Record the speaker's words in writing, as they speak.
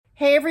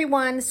Hey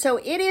everyone, so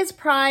it is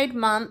Pride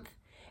Month,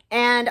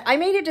 and I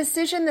made a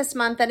decision this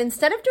month that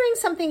instead of doing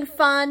something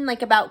fun,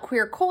 like about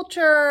queer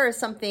culture or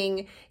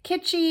something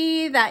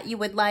kitschy that you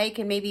would like,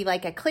 and maybe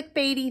like a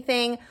clickbaity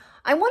thing,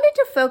 I wanted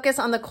to focus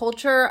on the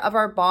culture of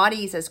our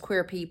bodies as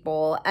queer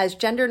people, as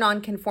gender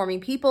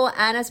non-conforming people,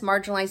 and as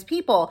marginalized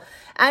people.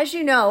 As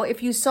you know,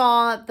 if you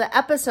saw the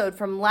episode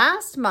from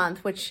last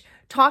month, which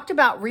talked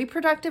about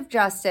reproductive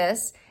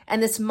justice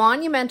and this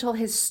monumental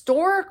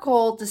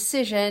historical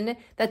decision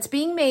that's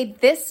being made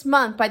this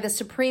month by the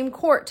Supreme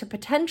Court to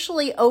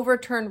potentially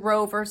overturn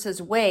Roe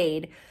versus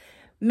Wade,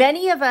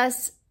 many of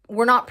us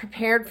were not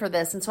prepared for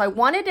this. And so I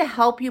wanted to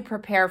help you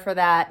prepare for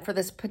that, for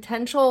this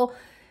potential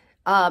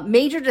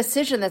major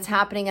decision that's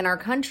happening in our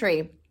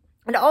country.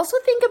 And also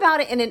think about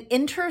it in an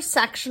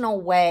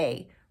intersectional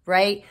way,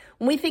 right?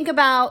 When we think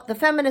about the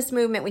feminist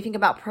movement, we think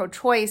about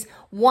pro-choice,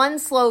 one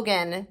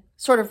slogan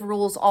sort of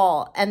rules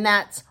all, and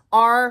that's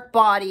our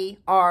body,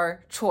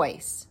 our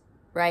choice,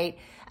 right?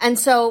 And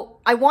so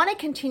I want to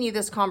continue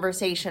this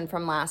conversation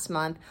from last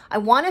month. I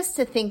want us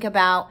to think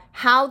about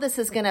how this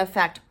is going to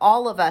affect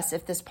all of us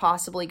if this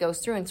possibly goes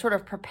through, and sort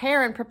of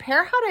prepare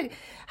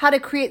how to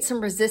create some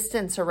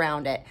resistance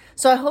around it.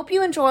 So I hope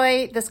you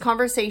enjoy this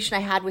conversation I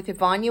had with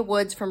Evonnia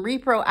Woods from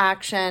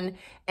Reproaction,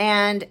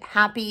 and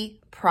happy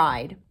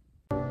Pride.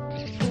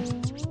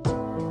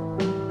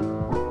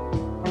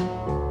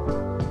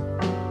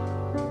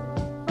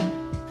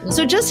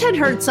 So just had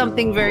heard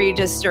something very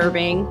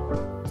disturbing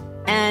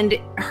and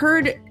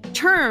heard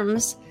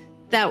terms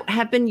that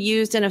have been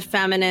used in a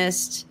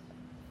feminist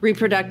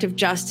reproductive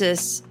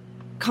justice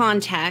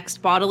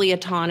context, bodily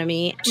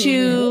autonomy,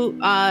 to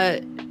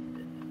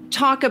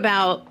talk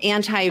about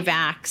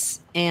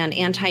anti-vax and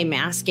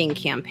anti-masking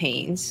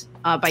campaigns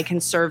by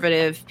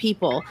conservative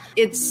people.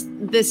 It's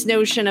this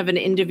notion of an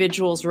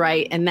individual's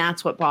right, and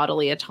that's what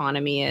bodily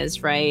autonomy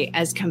is, right?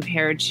 As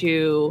compared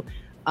to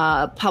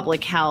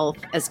public health,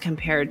 as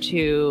compared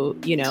to,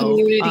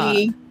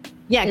 community.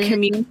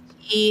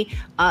 Community,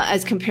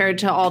 as compared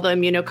to all the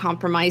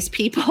immunocompromised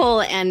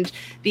people and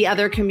the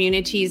other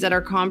communities that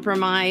are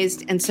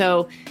compromised. And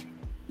so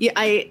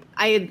I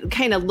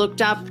kind of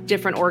looked up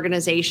different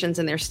organizations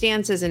and their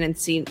stances, and had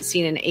seen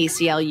an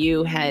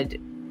ACLU had,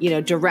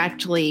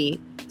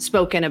 directly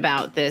spoken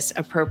about this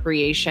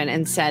appropriation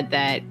and said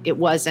that it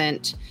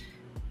wasn't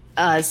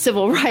a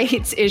civil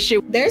rights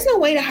issue. There's no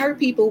way to hurt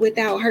people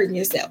without hurting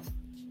yourself.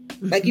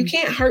 Like, you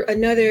can't hurt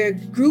another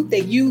group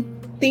that you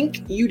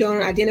think you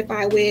don't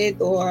identify with,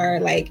 or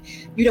like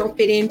you don't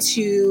fit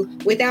into,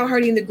 without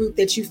hurting the group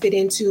that you fit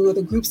into, or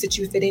the groups that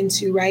you fit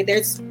into, right?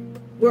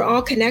 We're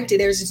all connected.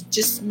 There's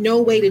just no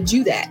way to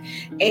do that.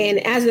 And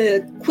as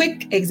a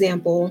quick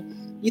example,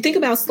 you think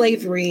about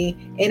slavery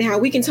and how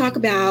we can talk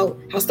about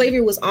how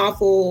slavery was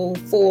awful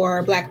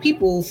for Black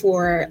people,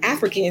 for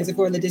Africans, and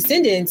for the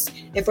descendants,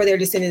 and for their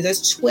descendants.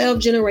 There's 12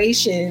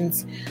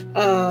 generations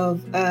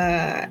of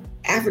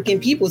African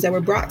peoples that were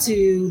brought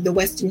to the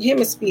Western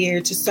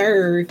Hemisphere to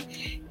serve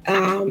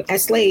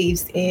as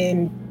slaves,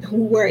 and who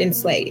were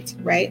enslaved,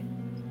 right?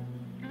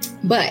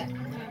 But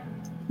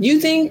you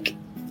think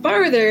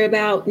further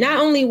about, not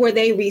only were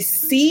they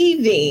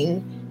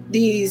receiving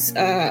these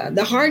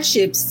the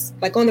hardships,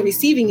 like on the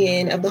receiving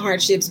end of the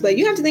hardships, but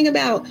you have to think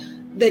about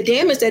the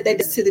damage that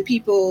does to the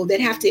people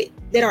that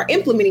are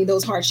implementing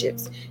those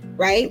hardships,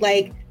 right?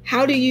 Like,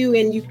 how do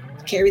you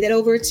carry that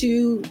over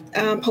to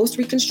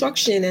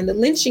post-Reconstruction and the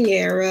lynching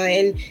era,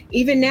 and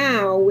even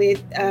now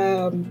with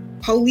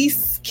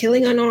police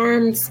killing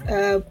unarmed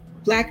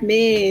Black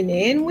men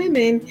and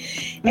women,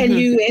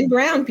 and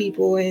brown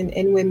people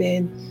and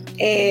women,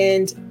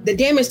 and the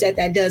damage that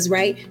does,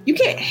 right? You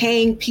can't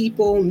hang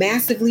people,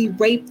 massively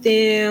rape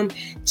them,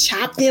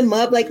 chop them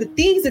up, like the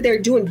things that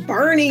they're doing,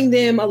 burning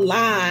them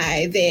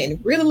alive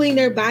and riddling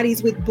their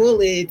bodies with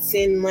bullets,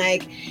 and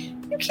like,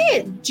 you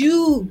can't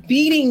do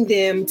beating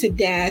them to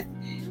death,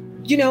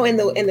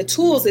 and the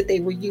tools that they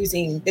were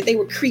using, that they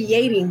were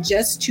creating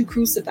just to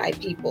crucify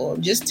people,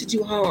 just to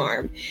do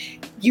harm.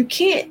 You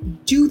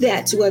can't do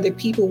that to other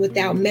people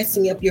without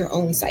messing up your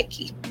own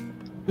psyche,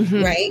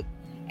 right?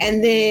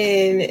 And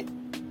then,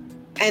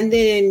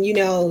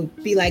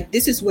 be like,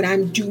 this is what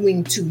I'm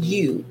doing to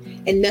you,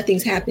 and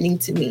nothing's happening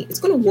to me. It's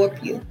going to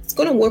warp you. It's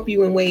going to warp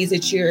you in ways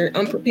that you're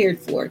unprepared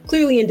for,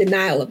 clearly in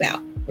denial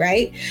about,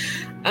 right?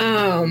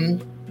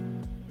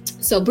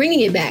 So bringing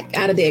it back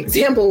out of the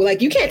example,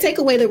 like, you can't take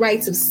away the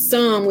rights of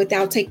some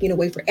without taking it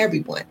away for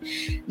everyone.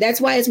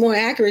 That's why it's more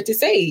accurate to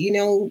say,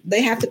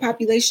 half the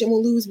population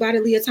will lose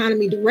bodily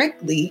autonomy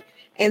directly,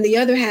 and the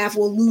other half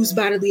will lose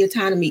bodily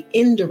autonomy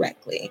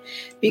indirectly,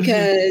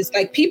 because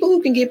like, people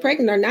who can get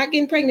pregnant are not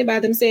getting pregnant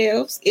by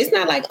themselves. It's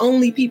not like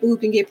only people who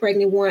can get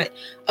pregnant want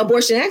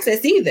abortion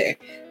access either.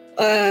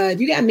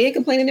 You got men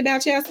complaining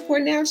about child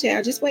support now,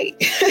 child, just wait.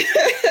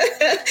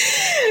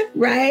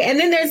 Right. And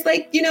then there's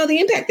like, the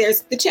impact.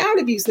 There's the child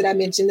abuse that I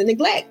mentioned,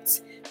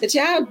 the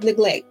child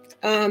neglect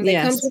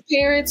that comes with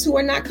parents who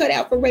are not cut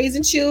out for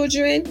raising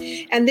children.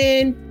 And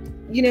then,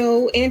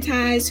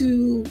 antis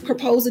who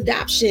propose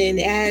adoption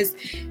as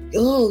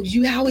oh,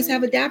 you always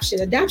have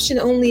adoption. Adoption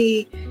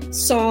only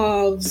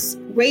solves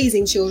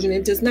raising children.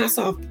 It does not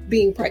solve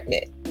being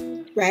pregnant.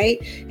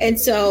 Right. And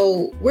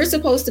so we're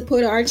supposed to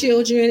put our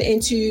children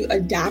into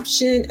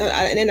adoption,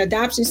 an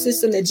adoption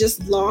system that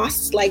just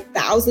lost like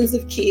thousands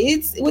of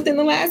kids within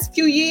the last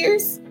few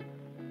years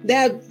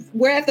that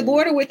were at the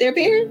border with their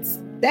parents.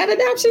 That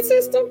adoption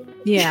system.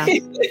 Yeah.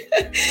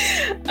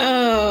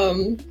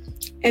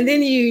 And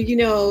then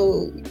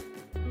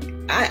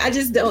I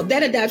just don't,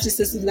 that adoption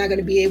system is not going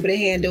to be able to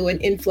handle an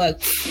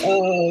influx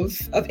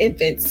of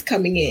infants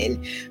coming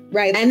in.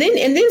 Right. And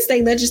then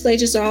state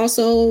legislatures are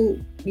also,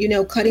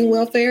 cutting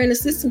welfare and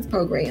assistance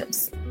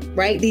programs.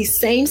 Right. These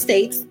same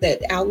states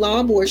that outlaw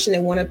abortion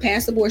and want to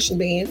pass abortion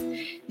bans,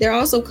 they're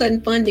also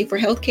cutting funding for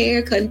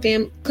healthcare, cutting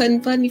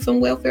funding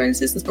from welfare and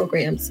assistance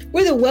programs.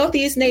 We're the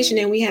wealthiest nation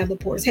and we have the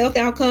poorest health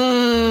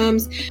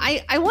outcomes.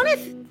 I want to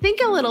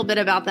think a little bit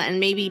about that and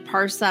maybe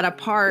parse that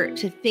apart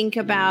to think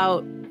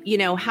about,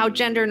 how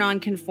gender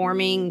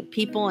nonconforming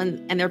people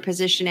and their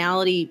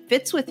positionality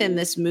fits within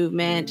this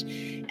movement,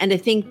 and to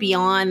think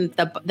beyond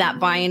that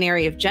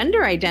binary of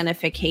gender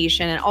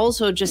identification, and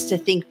also just to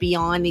think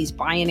beyond these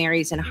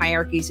binaries and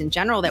hierarchies in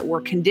general that we're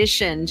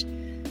conditioned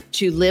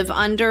to live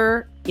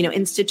under,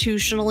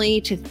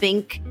 institutionally, to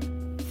think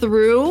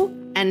through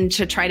and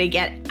to try to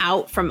get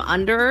out from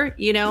under,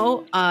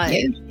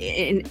 internally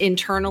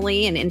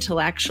and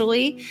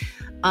intellectually,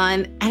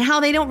 and how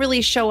they don't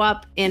really show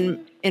up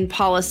in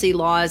policy,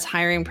 laws,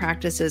 hiring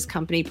practices,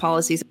 company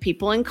policies,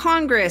 people in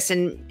Congress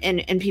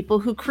and people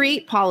who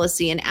create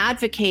policy and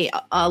advocate.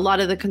 A lot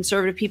of the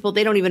conservative people,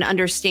 they don't even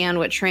understand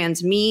what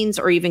trans means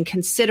or even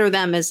consider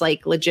them as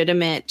like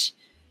legitimate.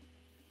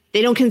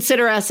 They don't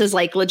consider us as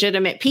like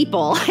legitimate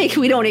people, like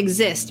we don't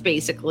exist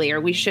basically,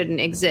 or we shouldn't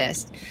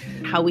exist.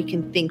 How we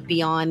can think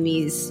beyond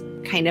these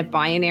kind of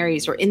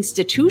binaries or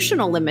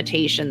institutional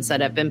limitations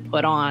that have been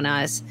put on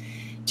us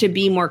to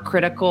be more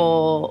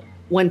critical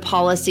when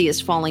policy is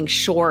falling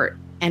short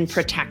and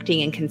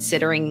protecting and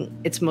considering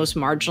its most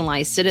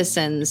marginalized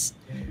citizens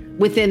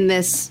within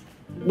this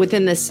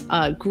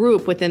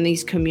group, within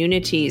these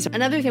communities.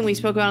 Another thing we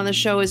spoke about on the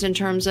show is in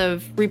terms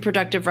of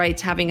reproductive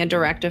rights having a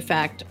direct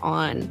effect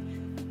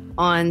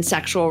on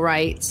sexual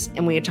rights.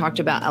 And we had talked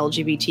about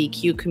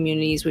LGBTQ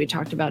communities. We had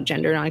talked about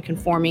gender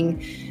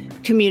nonconforming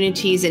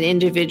communities and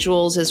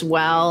individuals as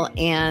well.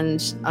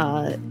 And,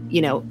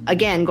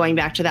 again, going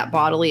back to that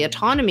bodily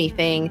autonomy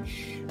thing,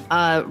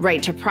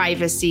 right to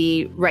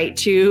privacy, right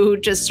to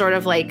just sort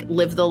of like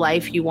live the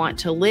life you want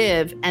to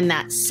live. And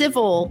that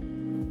civil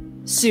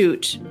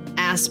suit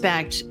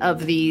aspect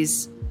of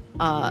these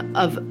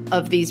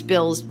of these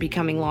bills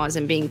becoming laws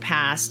and being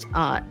passed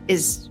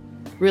is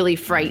really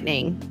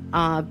frightening,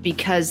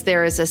 because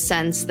there is a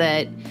sense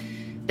that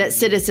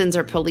citizens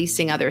are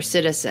policing other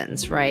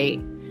citizens,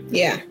 right?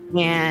 Yeah.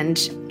 And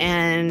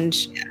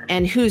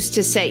who's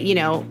to say,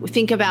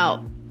 think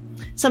about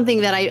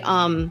something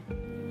that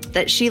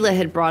that Sheila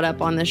had brought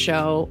up on the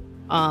show.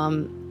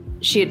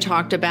 She had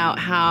talked about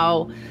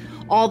how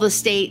all the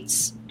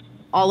states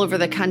all over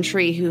the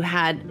country who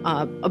had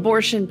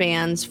abortion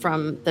bans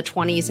from the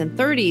 20s and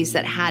 30s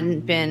that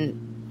hadn't been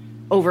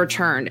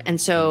overturned. And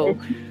so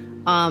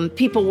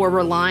people were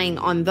relying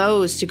on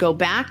those to go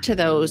back to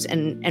those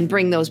and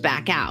bring those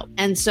back out.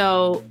 And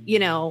so,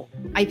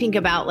 I think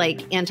about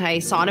like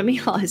anti-sodomy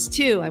laws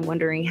too. I'm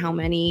wondering how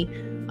many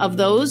of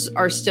those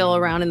are still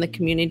around in the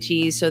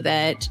community so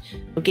that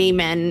gay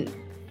men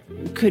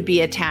could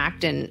be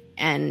attacked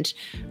and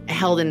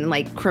held in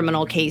like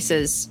criminal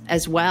cases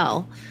as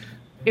well.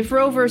 If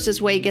Roe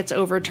versus Wade gets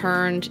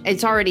overturned,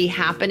 it's already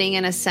happening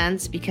in a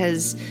sense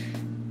because,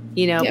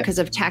 because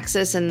of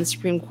Texas, and the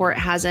Supreme Court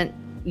hasn't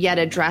yet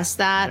addressed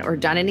that or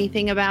done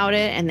anything about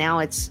it. And now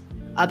it's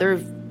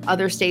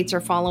other states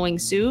are following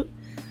suit.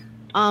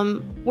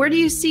 Where do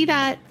you see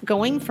that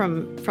going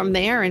from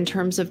there in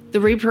terms of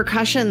the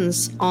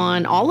repercussions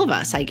on all of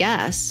us, I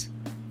guess?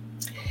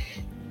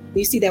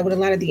 You see that with a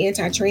lot of the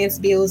anti-trans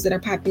bills that are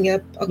popping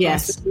up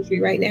across the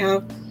country right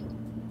now,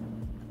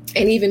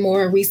 and even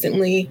more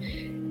recently.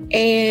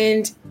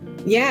 And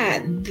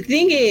the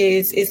thing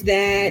is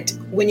that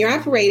when you're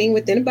operating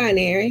within a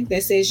binary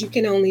that says you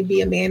can only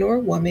be a man or a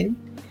woman,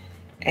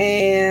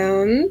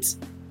 and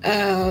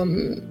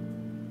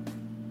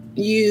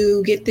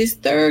you get this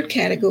third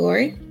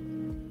category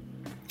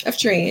of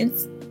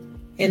trans,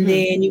 and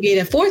then you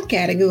get a fourth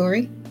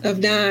category of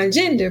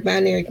non-gender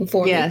binary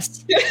conforming.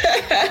 Yes.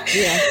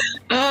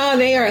 Oh,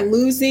 they are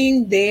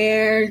losing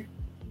their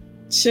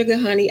sugar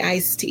honey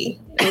iced tea.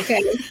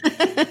 Okay.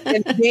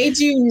 And they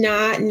do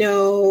not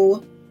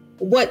know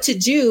what to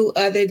do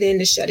other than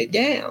to shut it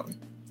down.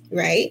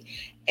 Right.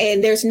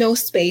 And there's no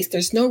space,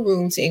 there's no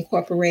room to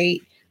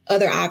incorporate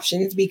other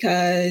options,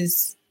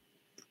 because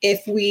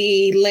if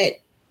we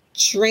let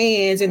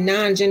trans and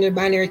non-gender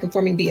binary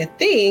conforming be a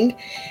thing,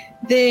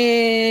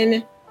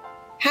 then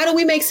how do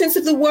we make sense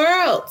of the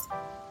world?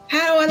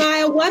 How am I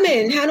a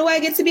woman? How do I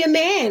get to be a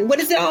man? What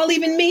does it all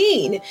even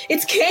mean?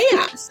 It's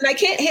chaos, and I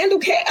can't handle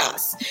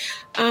chaos.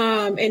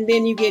 And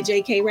then you get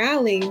J.K.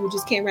 Rowling, who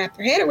just can't wrap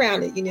her head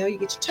around it. You know, you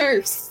get your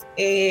TERFs,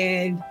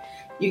 and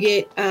you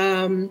get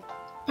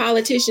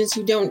politicians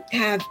who don't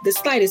have the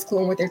slightest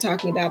clue on what they're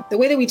talking about. The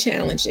way that we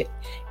challenge it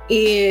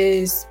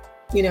is,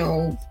 you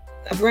know,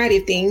 a variety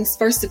of things.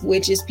 First of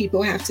which is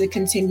people have to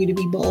continue to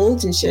be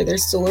bold and share their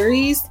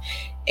stories.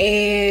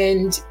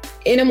 And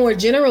in a more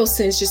general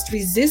sense, just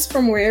resist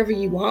from wherever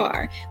you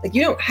are. Like,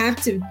 you don't have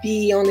to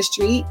be on the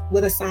street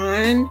with a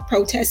sign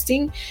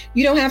protesting.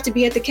 You don't have to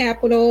be at the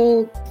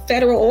Capitol,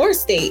 federal or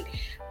state,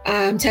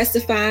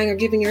 testifying or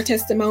giving your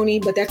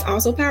testimony. But that's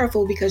also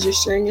powerful because you're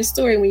sharing your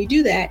story. When you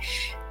do that,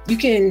 you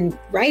can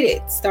write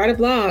it, start a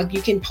blog,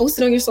 you can post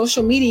it on your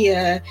social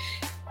media.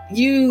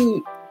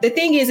 The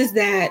thing is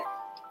that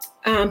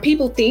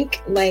people think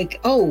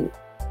like, oh,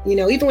 you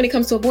know, even when it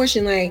comes to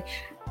abortion, like,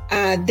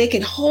 they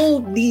can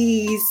hold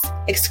these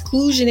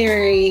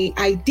exclusionary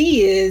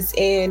ideas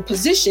and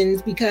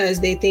positions because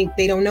they think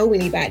they don't know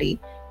anybody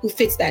who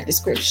fits that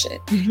description.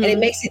 Mm-hmm. And it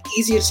makes it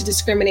easier to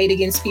discriminate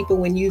against people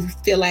when you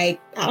feel like,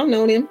 I don't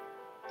know them.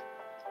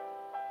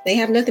 They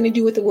have nothing to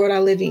do with the world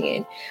I'm living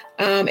in.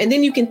 And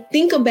then you can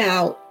think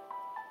about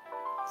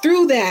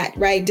through that,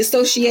 right,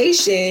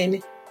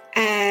 dissociation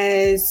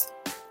as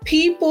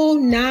people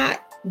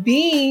not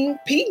being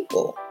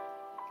people.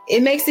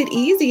 It makes it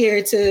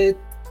easier to,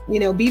 you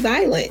know, be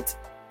violent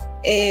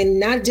and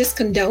not just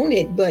condone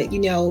it, but, you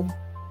know,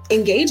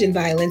 engage in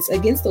violence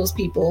against those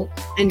people.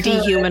 And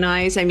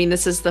dehumanize. I mean,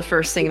 this is the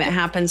first thing that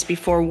happens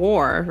before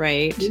war,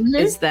 right? Mm-hmm.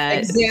 Is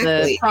that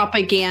the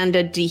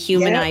propaganda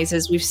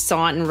dehumanizes. Yep. We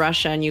saw it in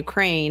Russia and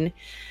Ukraine,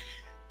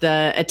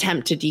 the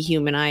attempt to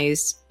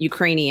dehumanize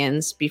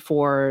Ukrainians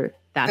before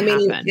that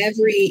happened. In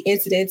every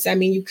incident, I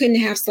mean, you couldn't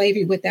have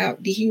slavery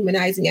without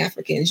dehumanizing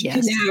Africans. You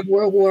couldn't have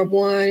World War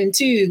I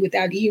and II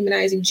without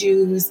dehumanizing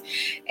Jews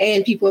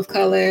and people of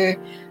color.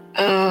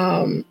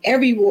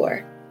 Every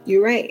war,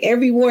 you're right.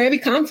 Every war, every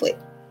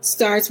conflict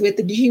starts with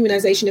the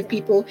dehumanization of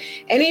people.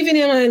 And even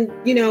on,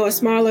 you know, a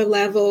smaller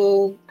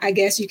level, I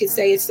guess you could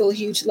say it's still a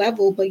huge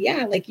level. But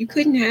yeah, like, you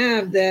couldn't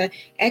have the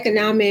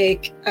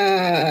economic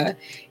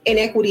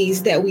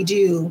inequities that we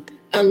do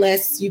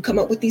unless you come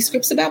up with these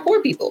scripts about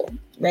poor people,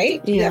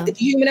 right? Yeah. You have to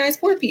dehumanize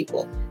poor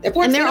people. They're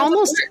poor, and they're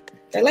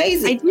they're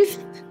lazy.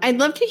 I'd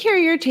love to hear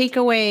your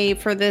takeaway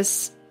for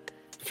this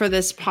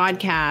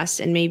podcast,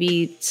 and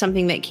maybe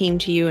something that came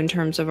to you in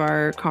terms of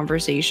our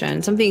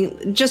conversation.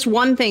 Just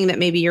one thing that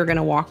maybe you're going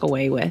to walk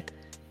away with.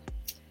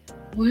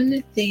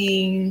 One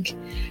thing,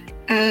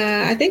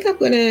 I think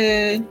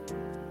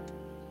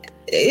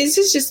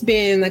it's just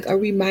been like a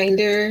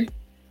reminder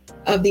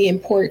of the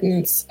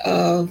importance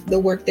of the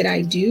work that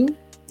I do.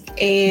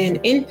 And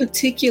in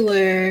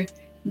particular,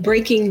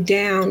 breaking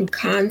down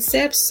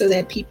concepts so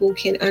that people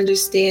can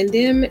understand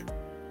them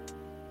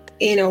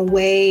in a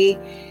way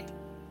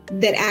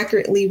that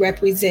accurately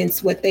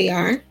represents what they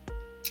are,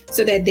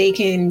 so that they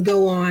can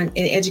go on and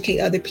educate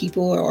other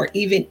people, or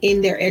even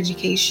in their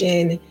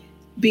education,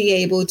 be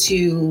able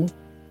to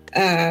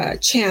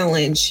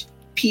challenge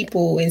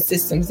people and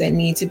systems that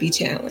need to be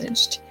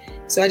challenged.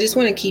 So I just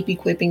want to keep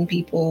equipping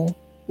people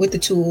with the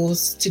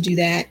tools to do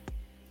that,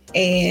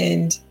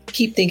 and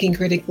keep thinking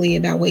critically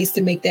about ways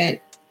to make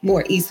that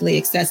more easily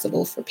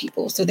accessible for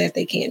people so that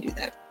they can do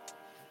that.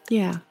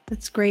 Yeah,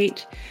 that's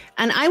great.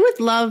 And I would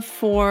love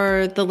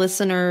for the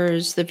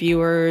listeners, the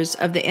viewers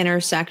of the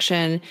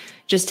Intersection,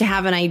 just to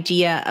have an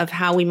idea of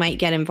how we might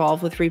get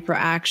involved with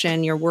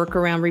Reproaction, your work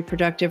around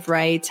reproductive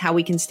rights, how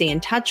we can stay in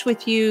touch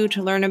with you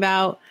to learn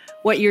about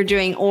what you're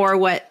doing or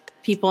what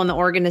people in the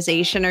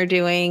organization are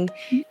doing.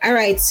 All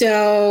right.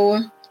 So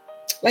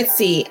let's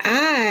see.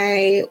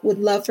 I would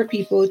love for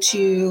people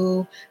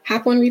to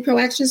hop on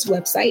Reproaction's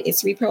website.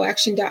 It's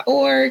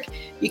reproaction.org.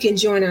 You can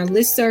join our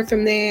listserv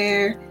from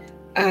there.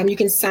 You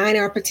can sign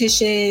our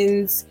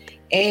petitions,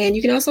 and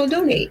you can also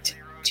donate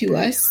to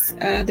us.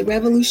 The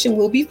revolution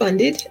will be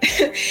funded.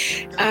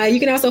 You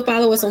can also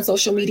follow us on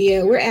social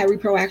media. We're at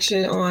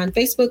Reproaction on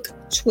Facebook,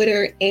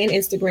 Twitter, and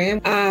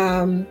Instagram.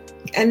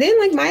 And then,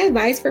 like, my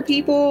advice for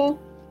people,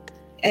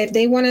 if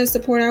they want to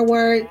support our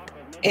work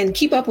and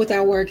keep up with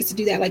our work, is to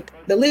do that. Like,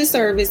 the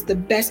listserv is the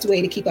best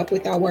way to keep up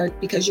with our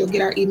work, because you'll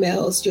get our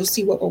emails. You'll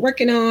see what we're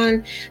working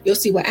on. You'll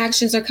see what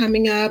actions are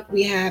coming up.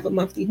 We have a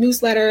monthly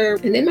newsletter.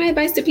 And then my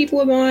advice to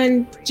people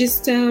on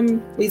just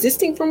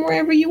resisting from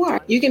wherever you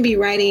are. You can be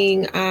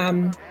writing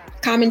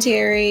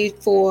commentary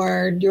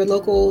for your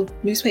local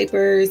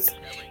newspapers.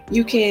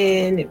 You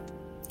can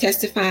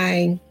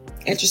testify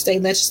at your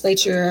state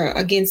legislature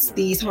against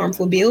these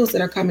harmful bills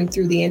that are coming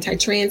through, the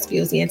anti-trans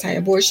bills, the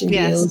anti-abortion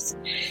bills.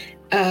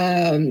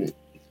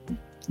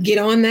 Get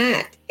on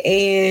that,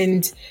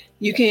 and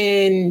you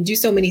can do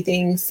so many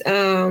things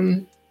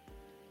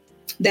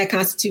that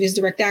constitute as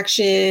direct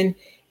action.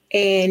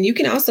 And you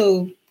can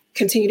also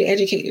continue to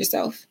educate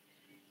yourself.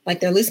 Like,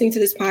 they're listening to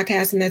this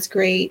podcast, and that's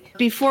great.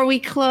 Before we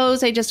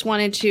close, I just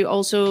wanted to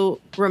also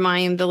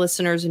remind the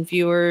listeners and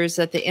viewers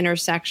that the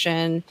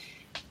Intersection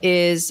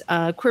is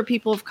queer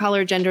people of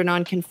color, gender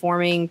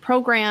nonconforming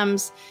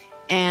programs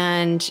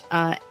and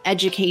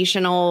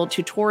educational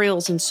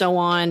tutorials and so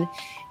on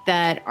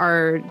that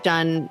are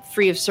done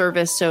free of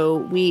service. So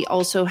we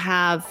also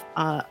have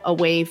a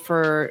way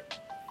for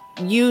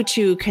you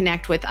to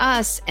connect with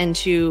us and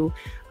to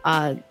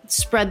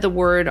spread the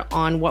word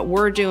on what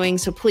we're doing.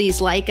 So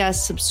please like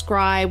us,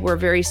 subscribe. We're a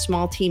very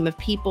small team of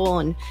people,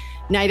 and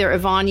neither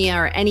Evonnia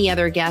or any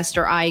other guest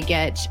or I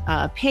get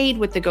paid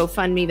with the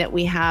GoFundMe that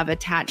we have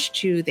attached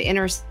to the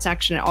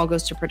intersection. It all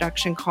goes to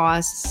production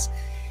costs.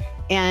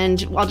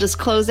 And I'll just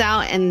close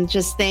out and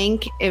just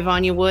thank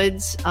Evonnia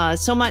Woods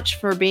so much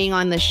for being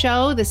on the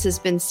show. This has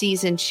been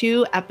season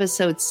 2,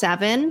 episode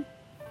 7,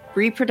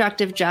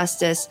 Reproductive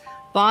Justice,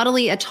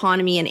 Bodily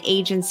Autonomy and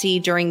Agency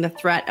During the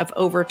Threat of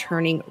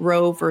Overturning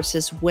Roe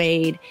versus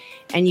Wade.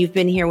 And you've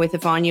been here with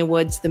Evonnia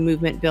Woods, the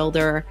movement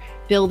builder,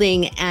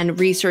 building and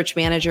research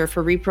manager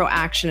for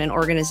Reproaction, an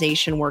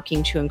organization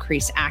working to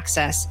increase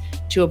access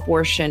to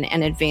abortion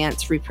and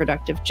advance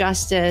reproductive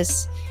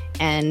justice.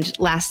 And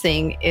last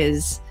thing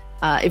is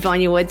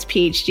Evonnia Woods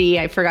Ph.D.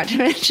 I forgot to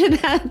mention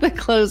that at the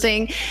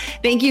closing.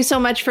 Thank you so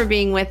much for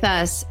being with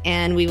us,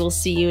 and we will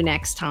see you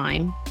next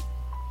time.